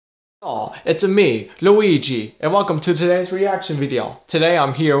Oh, it's me, Luigi, and welcome to today's reaction video. Today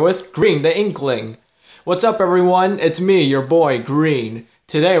I'm here with Green the Inkling. What's up everyone, it's me, your boy Green.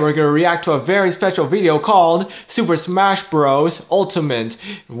 Today we're gonna react to a very special video called Super Smash Bros. Ultimate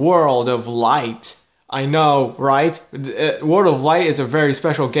World of Light. I know, right? World of Light is a very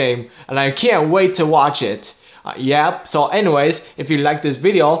special game, and I can't wait to watch it. Yep, so anyways, if you like this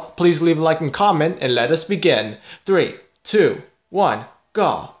video, please leave a like and comment, and let us begin. 3, 2, 1,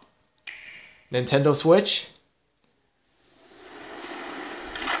 go. Nintendo Switch.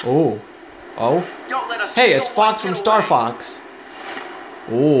 Oh. Hey, it's Fox from Star Fox.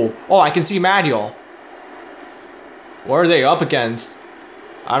 Oh, I can see Manuel. What are they up against?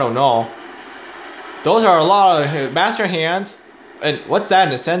 I don't know. Those are a lot of master hands. And what's that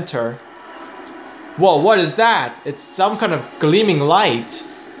in the center? Whoa, what is that? It's some kind of gleaming light.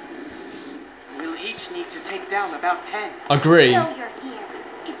 We'll each need to take down about 10. Agree. Know you're here.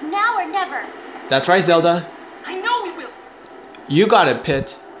 It's now or never. That's right, Zelda. I know we will. You got it,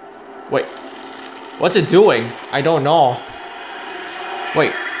 Pit. Wait. What's it doing? I don't know.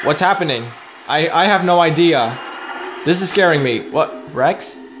 Wait, what's happening? I have no idea. This is scaring me. What?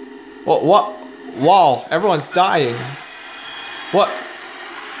 Rex? What? Whoa, everyone's dying. What?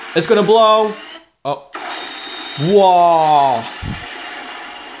 It's gonna blow. Oh. Whoa.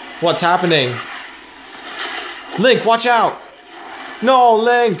 What's happening? Link, watch out. No,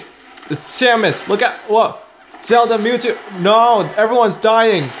 Link. Samus, look at what? Zelda, Mewtwo. No, everyone's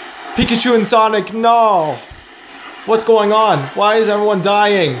dying. Pikachu and Sonic, no. What's going on? Why is everyone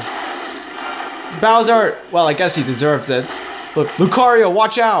dying? Bowser, well, I guess he deserves it. Look, Lucario,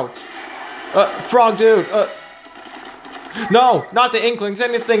 watch out. Frog Dude. No, not the Inklings,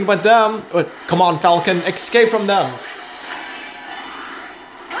 anything but them. Come on, Falcon, escape from them.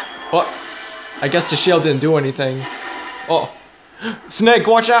 I guess the shield didn't do anything. Oh, Snake,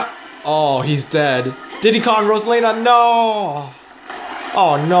 watch out. Oh, he's dead. Diddy Kong, Rosalina, no!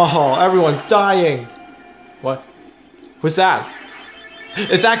 Oh no, everyone's dying. What? Who's that?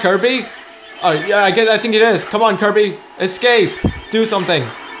 Is that Kirby? Oh yeah, I think it is. Come on, Kirby, escape. Do something.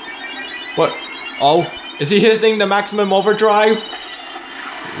 What? Oh, is he hitting the maximum overdrive?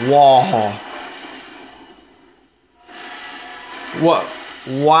 Whoa. What?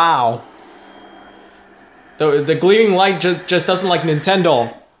 Wow. The gleaming light just doesn't like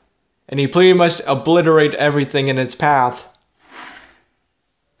Nintendo. And he pretty much obliterated everything in its path.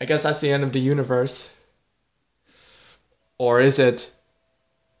 I guess that's the end of the universe. Or is it?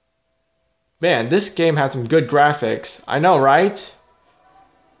 Man, this game has some good graphics. I know, right?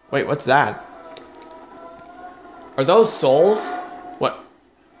 Wait, what's that? Are those souls? What?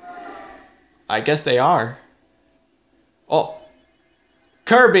 I guess they are. Oh.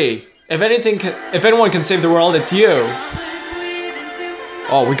 Kirby! If anyone can save the world, it's you.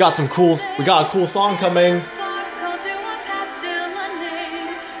 Oh, we got a cool song coming.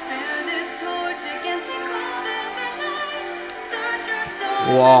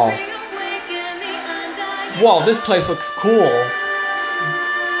 Wow. Wow, this place looks cool.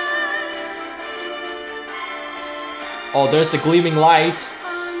 Oh, there's the gleaming light.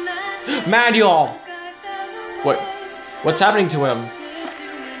 Manuel! What? What's happening to him?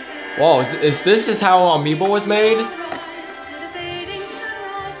 Whoa, is this how Amiibo was made?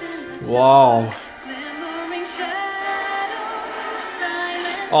 Wow.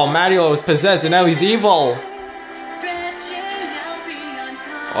 Oh, Mario was possessed and now he's evil.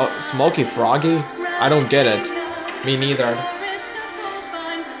 Oh, Smoky Froggy? I don't get it. Me neither.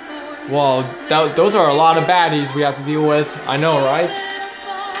 Whoa, those are a lot of baddies we have to deal with. I know, right?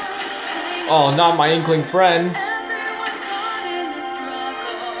 Oh, not my Inkling friends.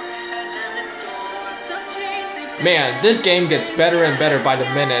 Man, this game gets better and better by the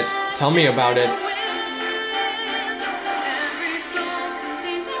minute. Tell me about it.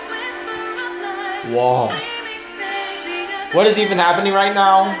 Whoa. What is even happening right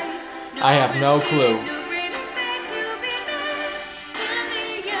now? I have no clue.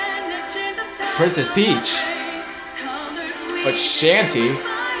 Princess Peach. But Shanty?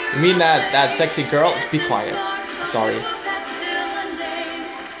 You mean that sexy girl? Be quiet. Sorry.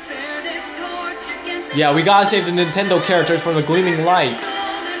 Yeah, we gotta save the Nintendo characters from the gleaming light.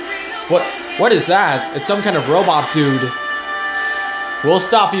 What is that? It's some kind of robot dude. We'll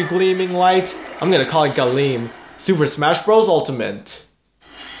stop you, gleaming light. I'm gonna call it Galeem. Super Smash Bros. Ultimate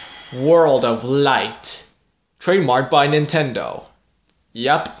World of Light. Trademarked by Nintendo.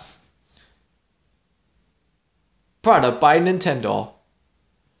 Yep. Product by Nintendo.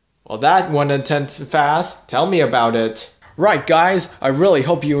 Well, that went intense fast. Tell me about it. Right guys, I really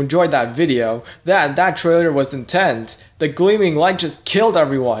hope you enjoyed that video. That trailer was intense. The gleaming light just killed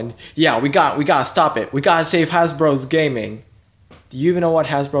everyone. Yeah, we gotta stop it. We gotta save Hasbro's Gaming. Do you even know what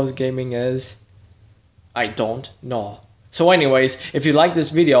Hasbro's Gaming is? I don't know. So anyways, if you like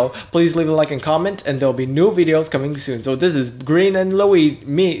this video, please leave a like and comment, and there'll be new videos coming soon. So this is Green and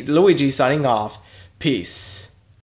Luigi signing off. Peace.